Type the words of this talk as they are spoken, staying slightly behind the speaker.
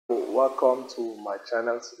Welcome to my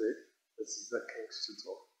channel today. This is the King's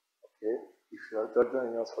Tutor. Okay, if you're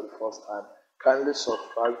joining us for the first time, kindly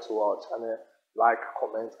subscribe to our channel, like,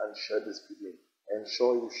 comment, and share this video.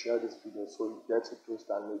 Ensure you share this video so you get to post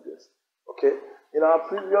and new guests. Okay, in our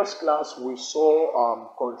previous class, we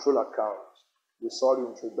saw control accounts. We saw the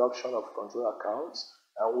introduction of control accounts,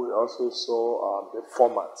 and we also saw the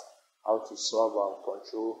format, how to solve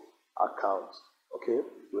control accounts. Okay,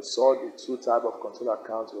 we saw the two types of control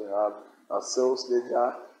accounts. We have a sales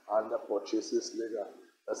ledger and a purchases ledger.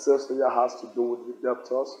 The sales ledger has to do with the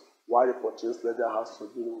debtors, while the purchase ledger has to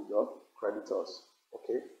do with the creditors.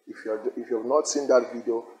 Okay, if you have not seen that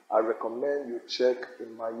video, I recommend you check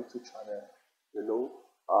in my YouTube channel below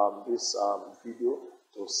this video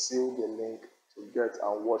to see the link to get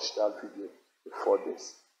and watch that video before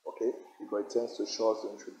this. Okay, because it tends to show us the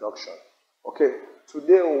introduction. Okay,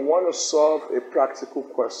 today we want to solve a practical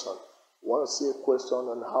question. We want to see a question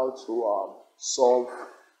on how to solve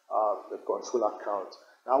the control account.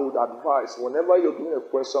 Now, I would advise whenever you're doing a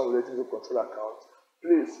question relating to control account,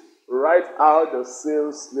 please write out the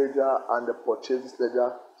sales ledger and the purchase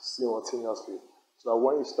ledger simultaneously, so that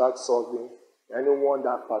when you start solving, anyone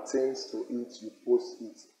that pertains to it, you post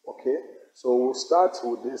it. Okay, so we'll start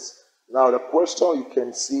with this. Now, the question you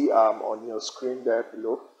can see on your screen there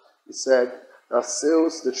below. It said the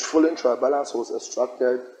following trial balance was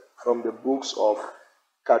extracted from the books of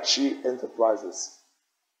Kachi Enterprises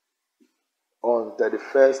on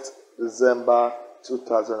 31st December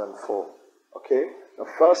 2004. Okay, the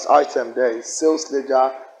first item there is sales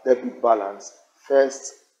ledger debit balance,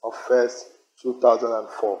 1st of 1st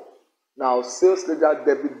 2004. Now, sales ledger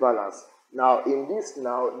debit balance. Now, in this they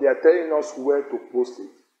are telling us where to post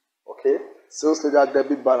it. Okay, sales ledger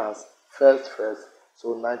debit balance, 1st.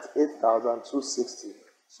 So 98,260.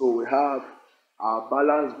 So we have our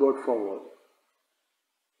balance brought forward.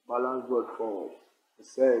 Balance brought forward. It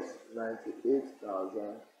says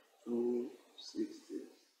 98,260.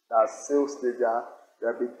 That's sales ledger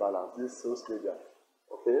debit balance. This is sales ledger.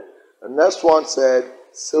 Okay. The next one said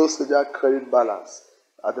sales ledger credit balance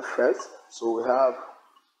at the first. So we have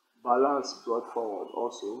balance brought forward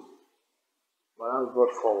also. Balance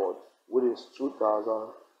brought forward, which is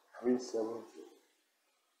 2,370.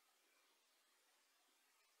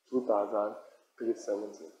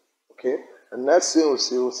 2,370. Okay, and next thing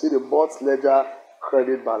we'll see the bought ledger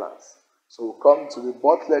credit balance. So we'll come to the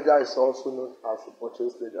bought ledger, is also known as the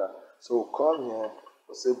purchase ledger. So we'll come here,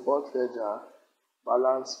 we'll say bought ledger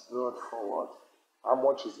balance brought forward. How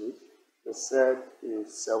much is it? They said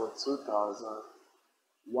is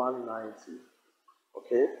 72,190.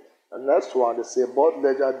 Okay, the next one they say bought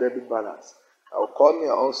ledger debit balance. I'll come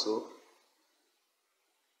here also.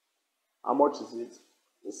 How much is it?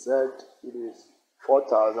 They said it is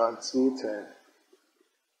 4,210.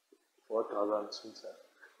 4,210.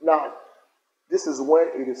 Now, this is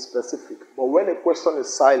when it is specific. But when a question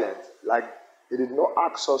is silent, like it did not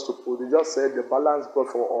ask us to put, it just said the balance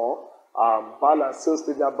brought for all, balance, sales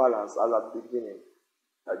ledger balance as at the beginning.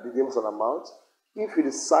 That begins an amount. If it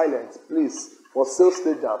is silent, please, for sales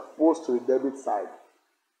ledger, post to the debit side.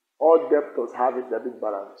 All debtors have a debit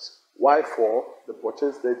balance. Why for the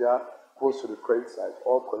purchase ledger, post to the credit side?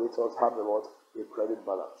 All creditors have a credit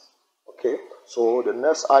balance. Okay, so the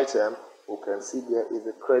next item we can see there is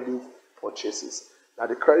the credit purchases. Now,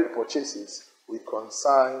 the credit purchases we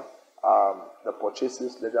consign the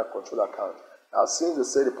purchases ledger control account. Now, since they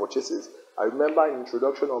say the purchases, I remember in the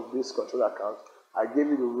introduction of this control account, I gave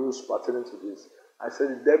you the rules pertaining to this. I said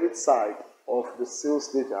the debit side of the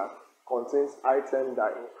sales ledger contains items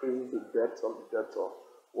that increase the debt of the debtor,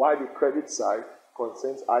 while the credit side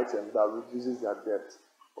contains items that reduces their debt.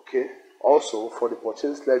 Okay. Also, for the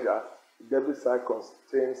purchase ledger, the debit side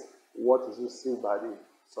contains what is received by the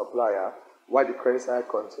supplier, while the credit side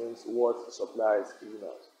contains what the supplier is giving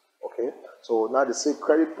us. Okay. So now they say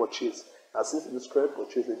credit purchase. Now, since it is credit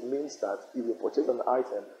purchase, it means that if you purchase an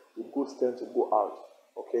item, the goods tend to go out.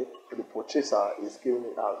 Okay. So the purchaser is giving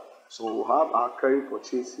it out. So we'll have our credit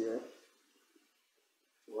purchase here.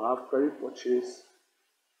 We'll have credit purchase,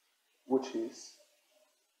 which is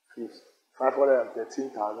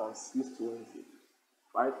 513,620.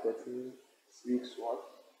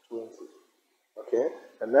 513,620. Okay.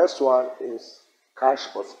 The next one is cash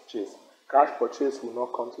purchase. Cash purchase will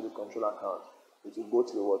not come to the control account. It will go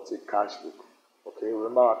to the cash book. Okay.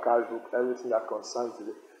 Remember our cash book. Everything that concerns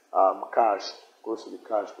the cash goes to the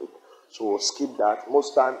cash book. So we'll skip that.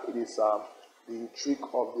 Most time it is the trick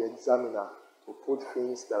of the examiner to put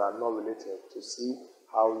things that are not related to see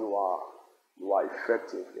how you are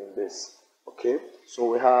effective in this. Okay, so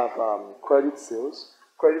we have credit sales.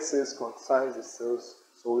 Credit sales concerns the sales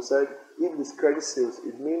So we said if this credit sales,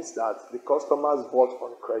 it means that the customers bought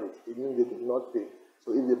on credit. It means they did not pay.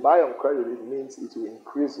 So if they buy on credit, it means it will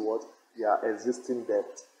increase what? Their existing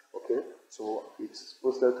debt. Okay? So it's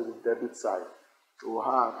posted to the debit side. So we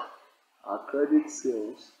have our credit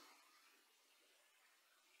sales,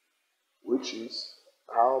 which is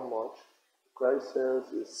how much? Credit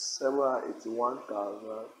sales is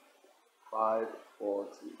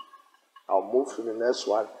 781,540. I'll move to the next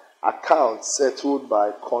one. Account settled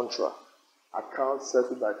by contra. Account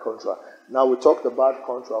settled by contra. Now we talked about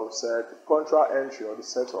contra. We said contra entry or the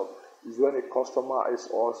setup is when a customer is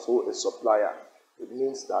also a supplier. It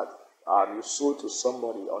means that you sold to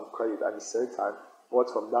somebody on credit at the same time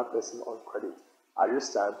bought from that person on credit. At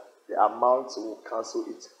this time, the amounts will cancel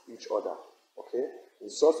each other. Okay? In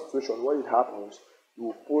such situation, when it happens, you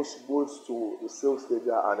will post both to the sales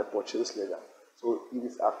ledger and the purchase ledger. So it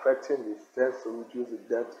is affecting it tends to reduce the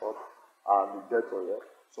debt of the debtor. Yeah?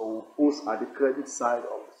 So we'll post at the credit side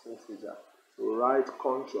of the sales ledger. So write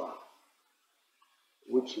contra,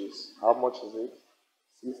 which is how much is it?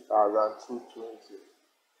 6,220.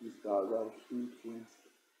 6,220.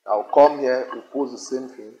 I'll come here, we'll post the same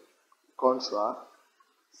thing. Contra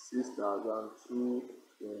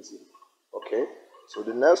 6,220. Okay. So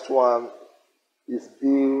the next one is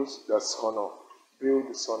bills dishonor. Bill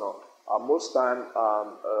dishonor. Most time,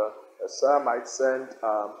 a seller might send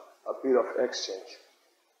a bill of exchange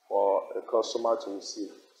for a customer to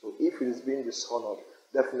receive. So if it is being dishonored,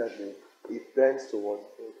 definitely it tends towards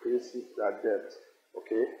increasing that debt.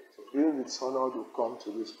 Okay. So bill dishonored will come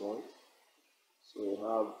to this point. So we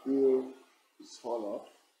have bill dishonored.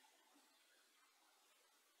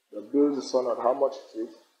 The bill dishonored, how much is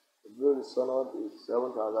it? The bill dishonored is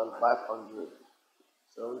 7,500.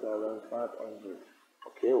 7,500.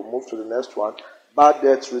 Okay, we'll move to the next one. Bad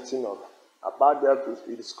debts written off. A bad debt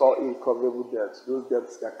is called irrecoverable debts. Those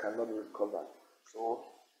debts that cannot be recovered. So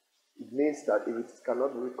it means that if it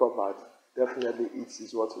cannot be recovered, definitely it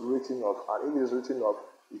is what's written off. And if it is written off,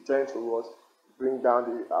 it tends to what? Bring down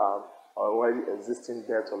the already existing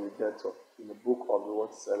debt of the debtor in the book of the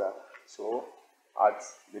what seller. So at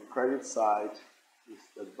the credit side is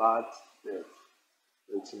the bad debt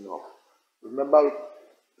written off. Remember,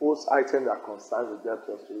 post item that concerns the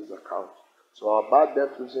debtors to his account. So our bad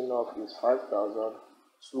debt written off is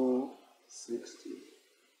 5,260.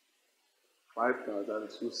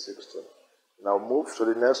 5,260. Now move to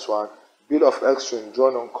the next one. Bill of exchange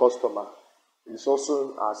drawn on customer. It is also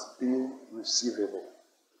known as bill receivable.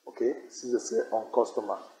 Okay, since they say on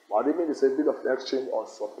customer. What do you mean they say bill of exchange on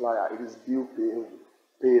supplier? It is bill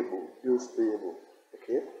payable, bills payable.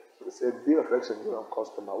 Okay, so they say bill of exchange drawn on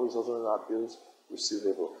customer, which is also known as bills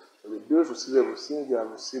receivable. So the bills receivable, since they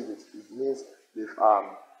have received it, it means they've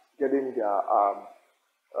getting their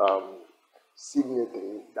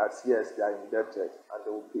signature that yes, they are indebted and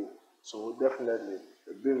they will pay. So definitely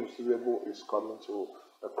the bill receivable is coming to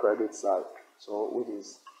the credit side. So which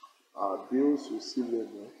is bills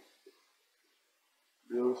receivable.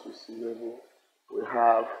 Bills receivable. We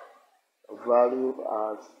have a value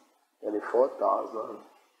at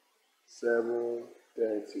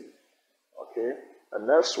 34,730. Okay. The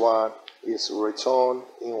next one is return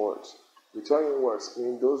inwards. Return inwards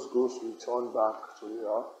means those goods return back to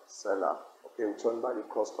your seller. Okay, returned by the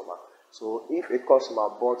customer. So if a customer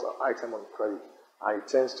bought an item on credit and it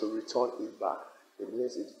tends to return it back, it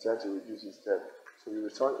means it tends to reduce its debt. So the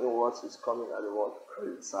return inwards is coming at the what?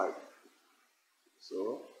 Credit side.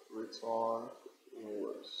 So return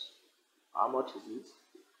inwards. How much is it?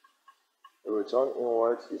 The return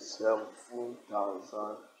inwards is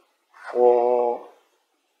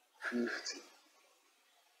 17,450.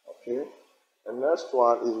 Okay. The next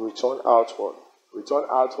one is return outward. Return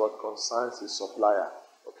outward concerns the supplier.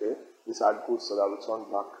 Okay. These are goods that are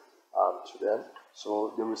returned back to them.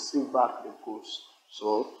 So they receive back the goods.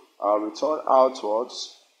 So return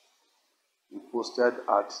outwards, we posted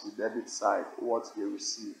at the debit side what they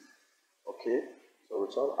receive. Okay. So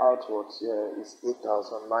return outwards here is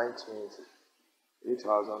 8,920.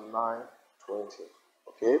 8,920.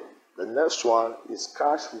 Okay. The next one is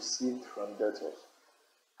cash received from debtors.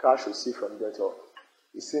 Cash received from debtor.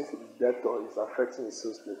 It seems the debtor is affecting the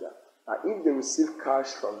sales ledger. Now, if they receive cash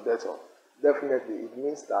from debtor, definitely it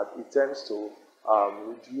means that it tends to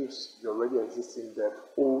reduce the already existing debt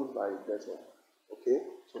owed by the debtor. Okay,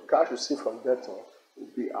 so cash received from debtor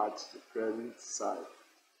will be at the credit side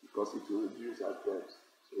because it will reduce our debt.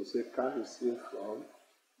 So we say cash received from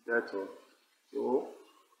debtor. So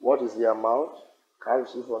what is the amount? Cash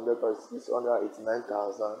received from debtor is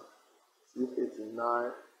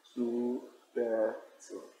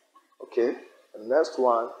 689,230. Okay. The next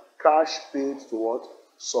one, cash paid to what?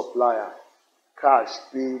 supplier. Cash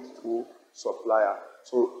paid to supplier.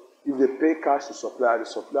 So if they pay cash to supplier, the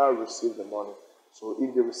supplier will receive the money. So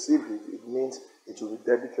if they receive it, it means it will be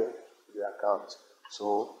debited to the account.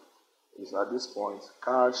 So it's at this point,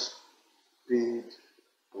 cash paid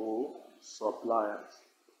to suppliers.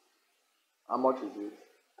 How much is it?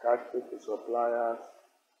 Cash paid to suppliers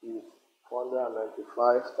is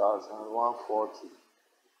 495,140.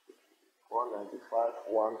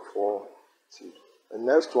 195,140. The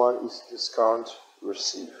next one is discount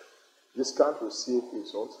received. Discount received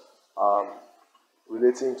is what?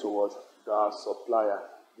 Relating to what? The supplier.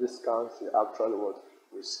 Discount they actually what?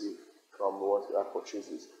 Receive from what their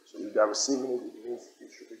purchases. So if they are receiving it, it means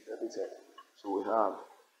it should be debited. So we have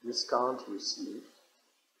discount received.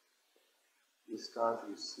 Discount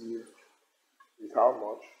received is how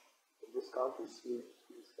much? The discount received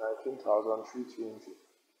is 19,320.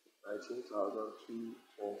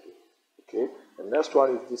 19,320. Okay. The next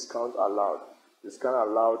one is discount allowed. Discount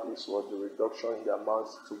allowed is what the reduction in the amount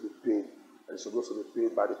to be paid, and it's supposed to be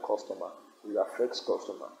paid by the customer. It affects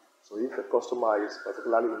customer. So if a customer is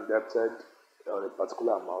particularly indebted on a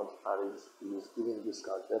particular amount and is giving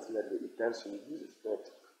discount, definitely it tends to reduce its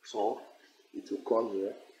debt. So it will come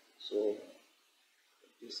here. So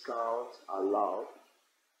discount allowed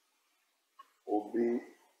will be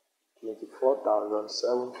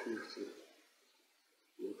 24,750.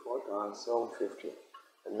 24,750.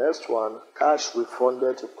 The next one, cash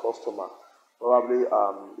refunded to customer. Probably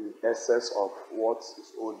in excess of what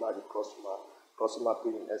is owed by the customer. Customer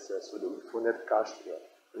paid in excess, so they refunded cash to them.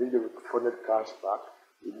 If they refunded cash back,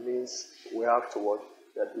 it means we have to what?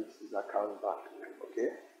 Debit his account back. Okay?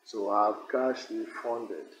 So I have cash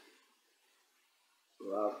refunded.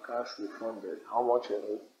 So I have cash refunded. How much is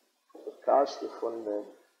it? The cash refunded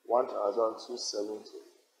 1,270.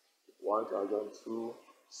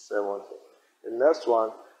 1,270. The next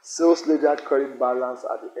one, sales ledger credit balance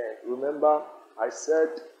at the end. Remember, I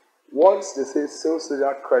said once they say sales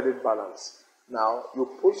ledger credit balance, now you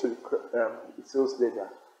post the sales ledger,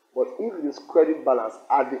 but if it is credit balance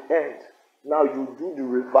at the end, now you do the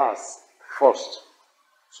reverse first,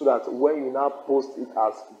 so that when you now post it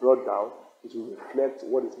as brought down, it will reflect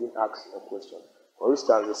what is being asked in the question. For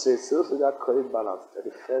instance, they say sales ledger credit balance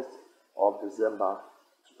 31st of December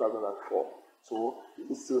 2004. So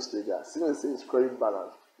this is sales ledger. Since it says credit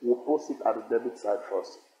balance, we'll post it at the debit side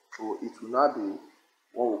first. So it will now be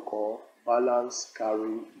what we call balance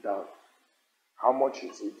carried down. How much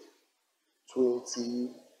is it?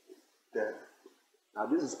 20 then. Now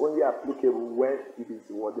this is only applicable when it is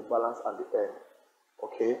what the balance at the end.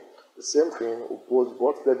 Okay. The same thing we post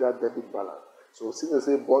both ledger debit balance. So since they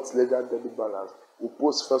say both ledger debit balance, we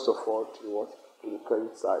post first of all to what? To the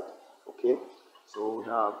credit side. Okay. So we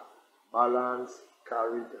have balance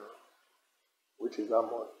carried down, which is how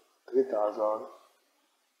much?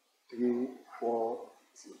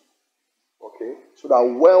 3,340. Okay, so that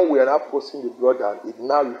when we are now posting the drawdown, it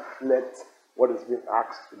now reflects what is being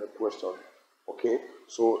asked in the question. Okay,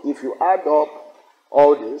 so if you add up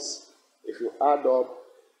all this, if you add up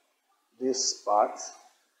this part,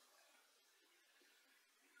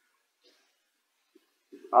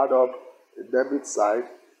 add up the debit side,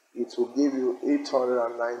 it will give you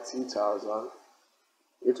 890,000.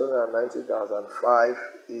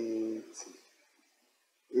 890,580.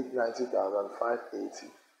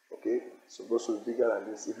 890,580. Okay, supposed to be bigger than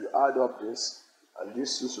this. If you add up this, and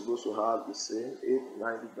this is supposed to have the same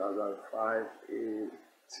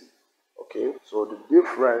 890,580. Okay, so the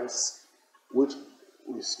difference, which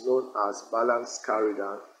is known as balance carried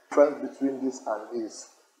down, difference between this and this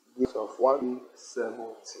gives of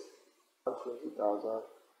 170.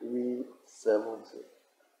 120,370.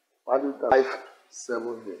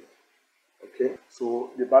 1,570. Okay, so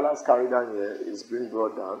the balance carried down here is being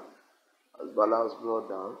brought down. As balance brought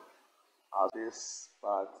down, as this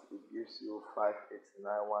part, it gives you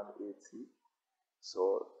 589,180.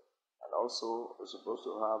 So, and also we're supposed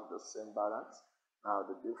to have the same balance. Now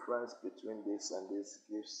the difference between this and this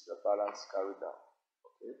gives the balance carried down.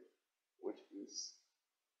 Okay, which is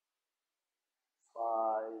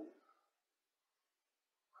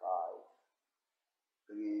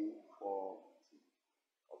 5,340.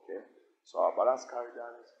 Okay, so our balance carried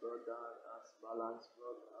down is brought down as balance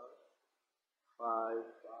brought down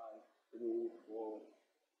 5,534,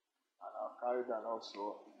 and our carried down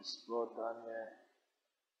also is brought down here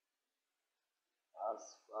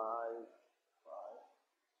as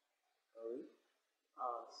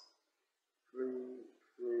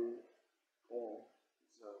 3,340.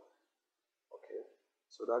 Okay,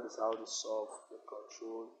 so that is how to solve the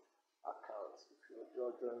control account. If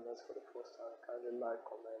you're joining us for the first time, kindly like,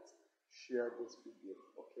 comment, share this video,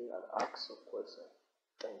 okay, and ask some questions.